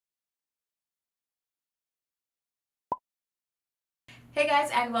Hey guys,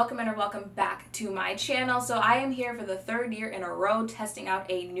 and welcome back to my channel. So I am here for the third year in a row testing out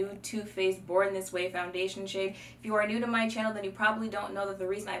a new Too Faced Born This Way foundation shade. If you are new to my channel, then you probably don't know that the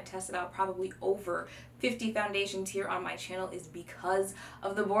reason I've tested out probably over 50 foundations here on my channel is because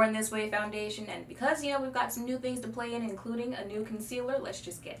of the Born This Way foundation, and because, you know, we've got some new things to play in, including a new concealer. Let's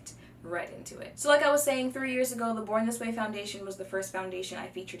just get right into it. So like I was saying, 3 years ago, the Born This Way foundation was the first foundation I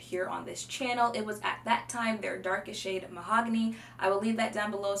featured here on this channel. It was at that time their darkest shade, Mahogany. I will leave that down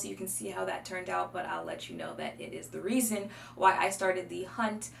below so you can see how that turned out, but I'll let you know that it is the reason why I started the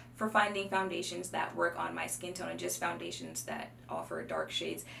hunt for finding foundations that work on my skin tone and just foundations that offer dark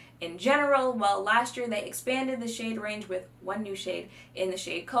shades in general. Well, last year they expanded the shade range with one new shade in the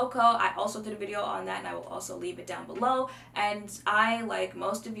shade Cocoa. I also did a video on that and I will also leave it down below. And I, like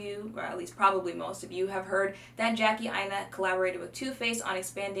most of you, or at least probably most of you, have heard that Jackie Aina collaborated with Too Faced on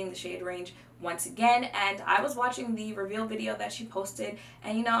expanding the shade range once again, and I was watching the reveal video that she posted,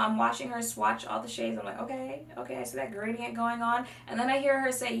 and you know, I'm watching her swatch all the shades. I'm like, okay, I see that gradient going on, and then I hear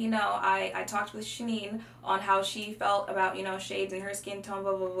her say, you know, I talked with Shanine on how she felt about, you know, shades in her skin tone,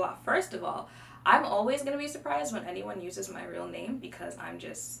 blah, blah, blah. First of all, I'm always going to be surprised when anyone uses my real name because I'm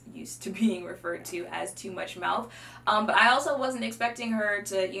just used to being referred to as Too Much Mouth. But I also wasn't expecting her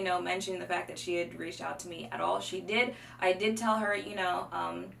to, you know, mention the fact that she had reached out to me at all. She did. I did tell her, you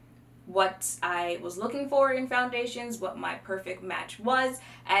know, what I was looking for in foundations, what my perfect match was,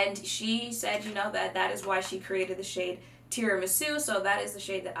 and she said, you know, that is why she created the shade Tiramisu. So that is the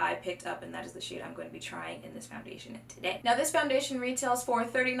shade that I picked up, and that is the shade I'm going to be trying in this foundation today. Now this foundation retails for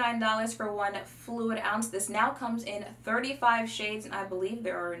 $39 for 1 fluid ounce. This now comes in 35 shades, and I believe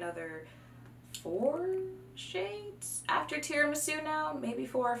there are another 4 shades after Tiramisu now, maybe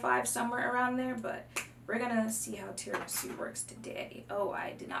 4 or 5, somewhere around there, but we're gonna see how Tiramisu works today. Oh,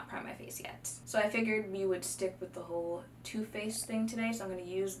 I did not prime my face yet. So I figured we would stick with the whole Too Faced thing today, so I'm gonna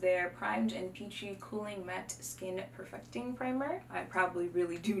use their Primed and Peachy Cooling Matte Skin Perfecting Primer. I probably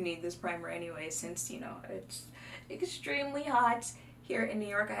really do need this primer anyway, since, you know, it's extremely hot here in New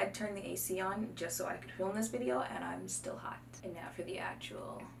York. I had turned the AC on just so I could film this video, and I'm still hot. And now for the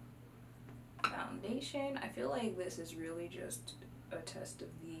actual foundation. I feel like this is really just a test of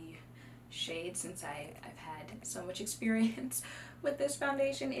the shade, since I've had so much experience with this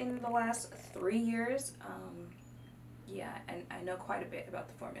foundation in the last 3 years. Yeah, and I know quite a bit about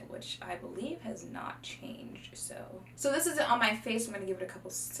the formula, which I believe has not changed. So this is it on my face. I'm going to give it a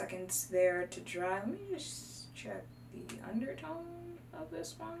couple seconds there to dry. Let me just check the undertone of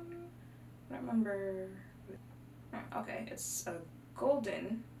this one. I don't remember. Okay, it's a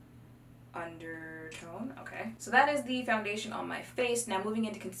golden undertone. Okay, so that is the foundation on my face. Now moving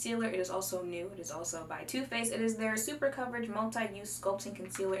into concealer, it is also new. It is also by Too Faced. It is their Super Coverage Multi-Use Sculpting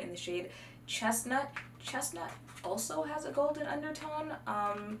Concealer in the shade Chestnut. Chestnut also has a golden undertone.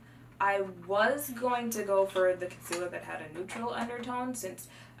 I was going to go for the concealer that had a neutral undertone, since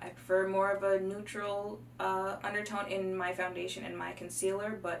I prefer more of a neutral undertone in my foundation and my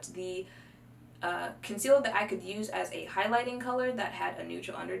concealer, but the concealer that I could use as a highlighting color that had a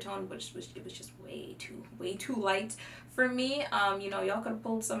neutral undertone, which was just way too light for me. You know, y'all could have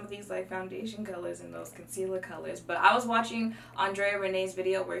pulled some of these like foundation colors and those concealer colors, but I was watching Andrea Renee's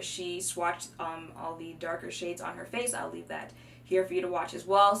video where she swatched all the darker shades on her face. I'll leave that here for you to watch as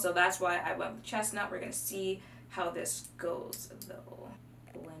well. So that's why I went with Chestnut. We're gonna see how this goes though.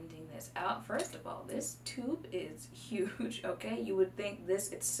 Blending this out. First of all, this tube is huge. Okay, you would think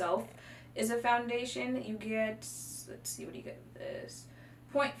this itself is a foundation. You get, let's see, what do you get with this?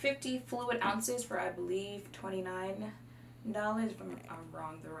 0.50 fluid ounces for, I believe, $29. If I'm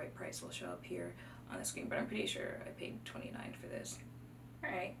wrong, the right price will show up here on the screen, but I'm pretty sure I paid $29 for this.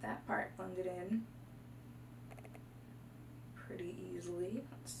 Alright, that part blended in pretty easily.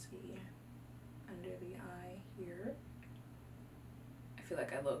 Let's see, under the eye here. I feel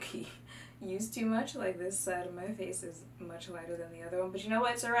like I low-key used too much. Like, this side of my face is much lighter than the other one, but you know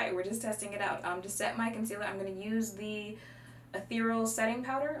what, it's alright, we're just testing it out. To set my concealer, I'm going to use the Ethereal setting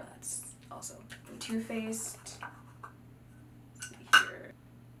powder. That's also from Too Faced. Let's see here.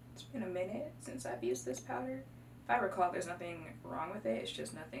 It's been a minute since I've used this powder. If I recall, there's nothing wrong with it, it's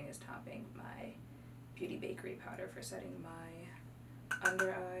just nothing is topping my Beauty Bakery powder for setting my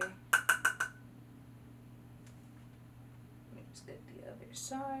under eye. Let me just get the other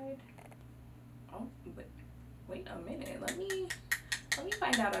side. Oh, but wait a minute. Let me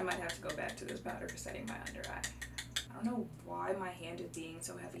find out. I might have to go back to this powder for setting my under eye. I don't know why my hand is being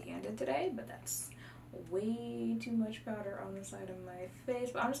so heavy-handed today, but that's way too much powder on the side of my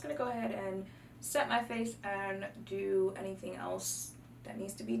face. But I'm just gonna go ahead and set my face and do anything else that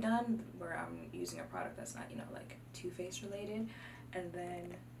needs to be done where I'm using a product that's not, you know, like Too Faced related. and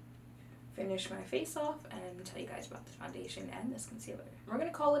then finish my face off and tell you guys about this foundation and this concealer. We're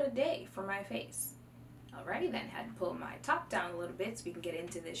gonna call it a day for my face. Alrighty then, had to pull my top down a little bit so we can get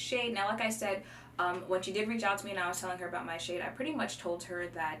into this shade. Now, like I said, when she did reach out to me and I was telling her about my shade, I pretty much told her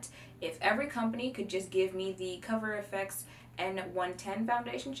that if every company could just give me the Cover FX N110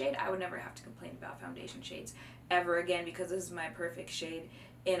 foundation shade, I would never have to complain about foundation shades ever again, because this is my perfect shade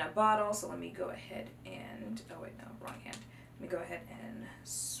in a bottle. So let me go ahead and, oh wait, no, wrong hand. Let me go ahead and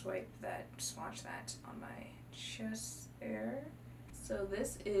swipe that, swatch that on my chest there. So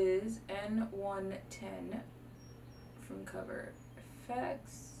this is N110 from Cover FX.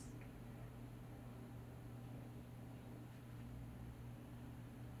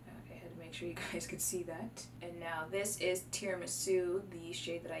 Okay, I had to make sure you guys could see that. And now this is Tiramisu, the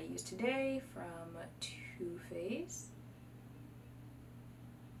shade that I used today from Too Faced.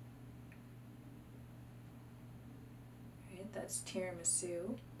 That's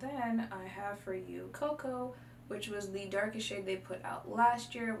Tiramisu. Then I have for you Cocoa, which was the darkest shade they put out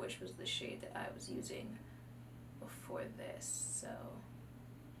last year, which was the shade that I was using before this. So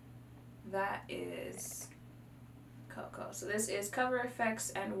that is Cocoa. So this is Cover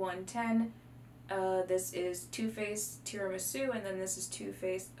FX N110. This is Too Faced Tiramisu, and then this is Too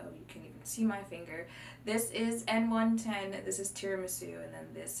Faced, oh, you can't even see my finger. This is N110, this is Tiramisu, and then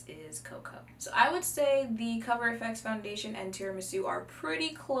this is Cocoa. So I would say the Cover FX foundation and Tiramisu are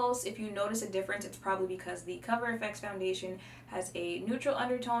pretty close. If you notice a difference, it's probably because the Cover FX foundation has a neutral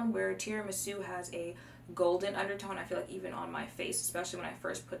undertone, where Tiramisu has a golden undertone. I feel like even on my face, especially when I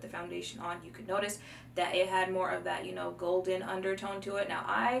first put the foundation on, you could notice that it had more of that, you know, golden undertone to it. Now,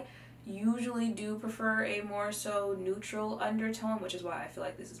 I usually do prefer a more so neutral undertone, which is why I feel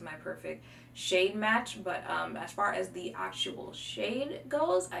like this is my perfect shade match. But as far as the actual shade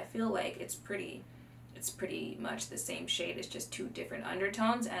goes, I feel like it's pretty much the same shade. It's just two different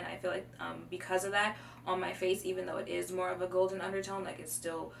undertones, and I feel like because of that, on my face, even though it is more of a golden undertone, like it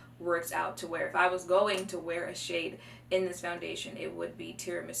still works out to where if I was going to wear a shade in this foundation, it would be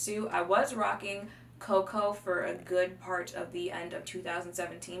Tiramisu. I was rocking Cocoa for a good part of the end of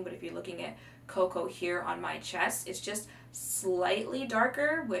 2017, but if you're looking at Cocoa here on my chest, it's just slightly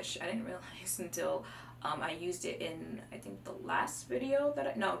darker, which I didn't realize until I used it in, I think, the last video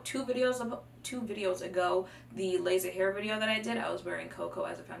that two videos ago, the laser hair video that I did. I was wearing Cocoa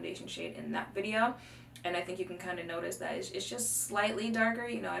as a foundation shade in that video, and I think you can kind of notice that it's just slightly darker.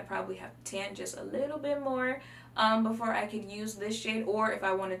 You know, I'd probably have to tan just a little bit more before I could use this shade, or if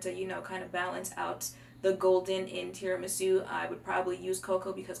I wanted to, you know, kind of balance out the golden in Tiramisu, I would probably use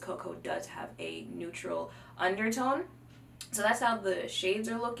Cocoa, because Cocoa does have a neutral undertone. So that's how the shades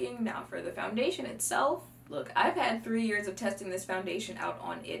are looking. Now for the foundation itself, look, I've had 3 years of testing this foundation out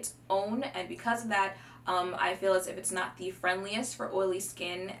on its own, and because of that, I feel as if it's not the friendliest for oily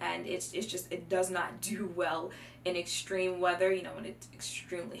skin, and it does not do well in extreme weather, you know, when it's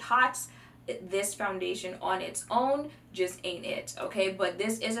extremely hot. This foundation on its own just ain't it, okay? But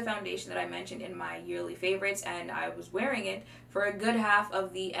this is a foundation that I mentioned in my yearly favorites, and I was wearing it for a good half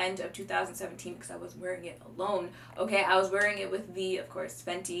of the end of 2017 because I was wearing it alone, okay? I was wearing it with the, of course,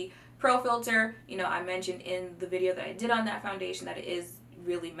 Fenty Pro Filter. You know, I mentioned in the video that I did on that foundation that it is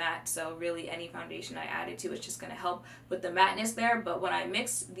really matte, so really any foundation I added to is just going to help with the matteness there. But when I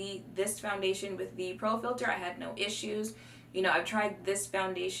mixed this foundation with the Pro Filter, I had no issues. You know, I've tried this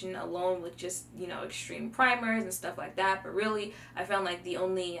foundation alone with just, you know, extreme primers and stuff like that, but really I found like the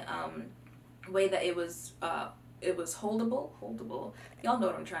only way that it was holdable, y'all know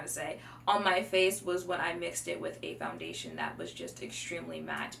what I'm trying to say, on my face was when I mixed it with a foundation that was just extremely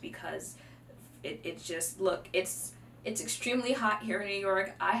matte, because it just, look, it's extremely hot here in New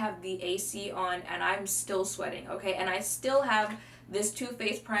York. I have the AC on and I'm still sweating, okay? And I still have this Too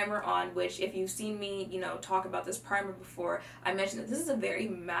Faced primer on, which if you've seen me, you know, talk about this primer before, I mentioned that this is a very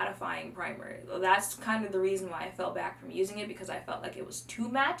mattifying primer. That's kind of the reason why I fell back from using it, because I felt like it was too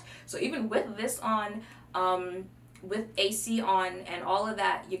matte. So even with this on, with AC on and all of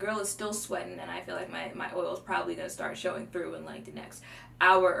that, your girl is still sweating, and I feel like my oil is probably going to start showing through in like the next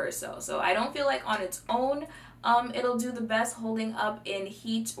hour or so. So I don't feel like on its own it'll do the best holding up in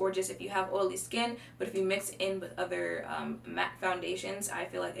heat, or just if you have oily skin, but if you mix it in with other matte foundations, I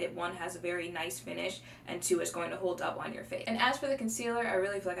feel like it, one, has a very nice finish, and two, it's going to hold up on your face. And as for the concealer, I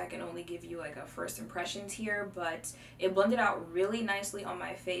really feel like I can only give you like a first impressions here, but it blended out really nicely on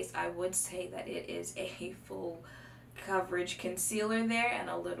my face. I would say that it is a full coverage concealer there, and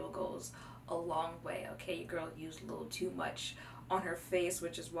a little goes a long way, okay? Your girl used a little too much on her face,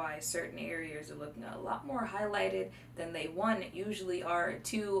 which is why certain areas are looking a lot more highlighted than they, one, usually are,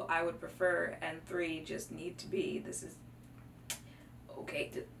 two, I would prefer, and three, just need to be. This is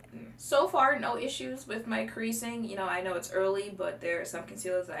okay. So far, no issues with my creasing. You know, I know it's early, but there are some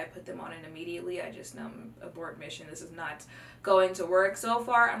concealers that I put them on and immediately I just abort mission. This is not going to work. So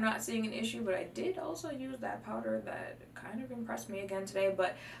far, I'm not seeing an issue, but I did also use that powder that kind of impressed me again today.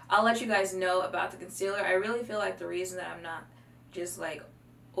 But I'll let you guys know about the concealer. I really feel like the reason that I'm not just like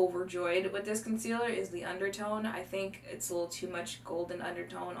overjoyed with this concealer is the undertone. I think it's a little too much golden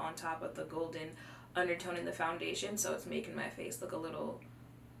undertone on top of the golden undertone in the foundation, so it's making my face look a little,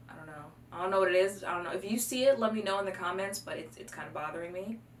 I don't know. I don't know what it is. I don't know. If you see it, let me know in the comments, but it's kind of bothering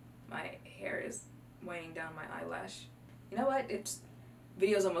me. My hair is weighing down my eyelash. You know what?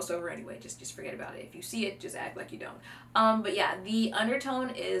 Video's almost over anyway. Just forget about it. If you see it, just act like you don't. But yeah, the undertone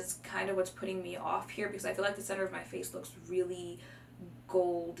is kind of what's putting me off here because I feel like the center of my face looks really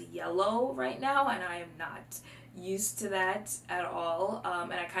gold yellow right now, and I am not used to that at all.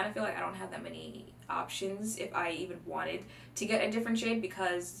 And I kind of feel like I don't have that many options if I even wanted to get a different shade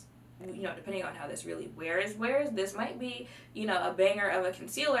because, you know, depending on how this really wears, this might be, you know, a banger of a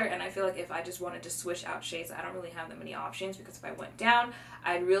concealer, and I feel like if I just wanted to switch out shades, I don't really have that many options because if I went down,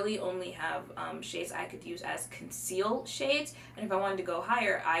 I'd really only have shades I could use as conceal shades, and if I wanted to go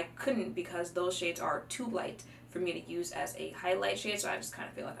higher, I couldn't because those shades are too light for me to use as a highlight shade, so I just kind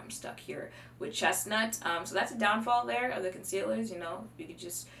of feel like I'm stuck here with Chestnut. So that's a downfall there of the concealers. You know,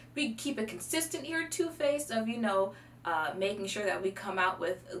 we keep it consistent here at Too Faced of, you know, making sure that we come out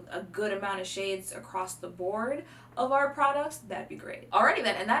with a good amount of shades across the board of our products. That'd be great. Alrighty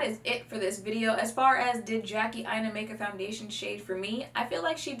then, and that is it for this video. As far as did Jackie Aina make a foundation shade for me, I feel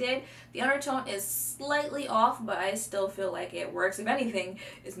like she did. The undertone is slightly off, but I still feel like it works. If anything,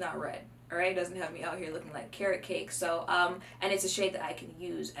 it's not red. Alright, it doesn't have me out here looking like carrot cake. So, and it's a shade that I can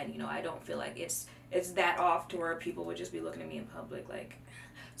use, and you know, I don't feel like it's that off to where people would just be looking at me in public like.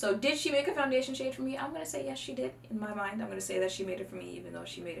 So did she make a foundation shade for me? I'm gonna say yes, she did. In my mind, I'm gonna say that she made it for me, even though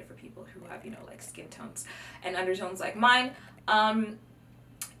she made it for people who have, you know, like skin tones and undertones like mine.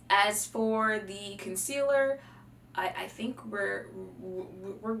 As for the concealer, I think we're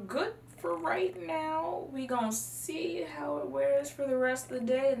good for right now. We gonna see how it wears for the rest of the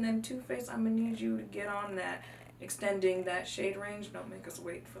day, and then Too Faced, I'm gonna need you to get on that, extending that shade range. Don't make us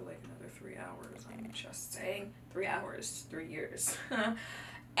wait for like another 3 hours. I'm just saying, 3 hours, 3 years.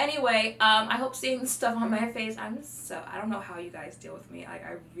 Anyway, I hope seeing this stuff on my face, I don't know how you guys deal with me.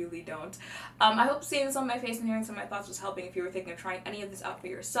 I really don't. I hope seeing this on my face and hearing some of my thoughts was helping. If you were thinking of trying any of this out for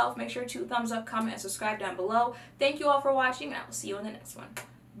yourself, make sure to thumbs up, comment, and subscribe down below. Thank you all for watching, and I will see you in the next one.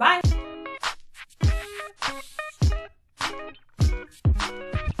 Bye!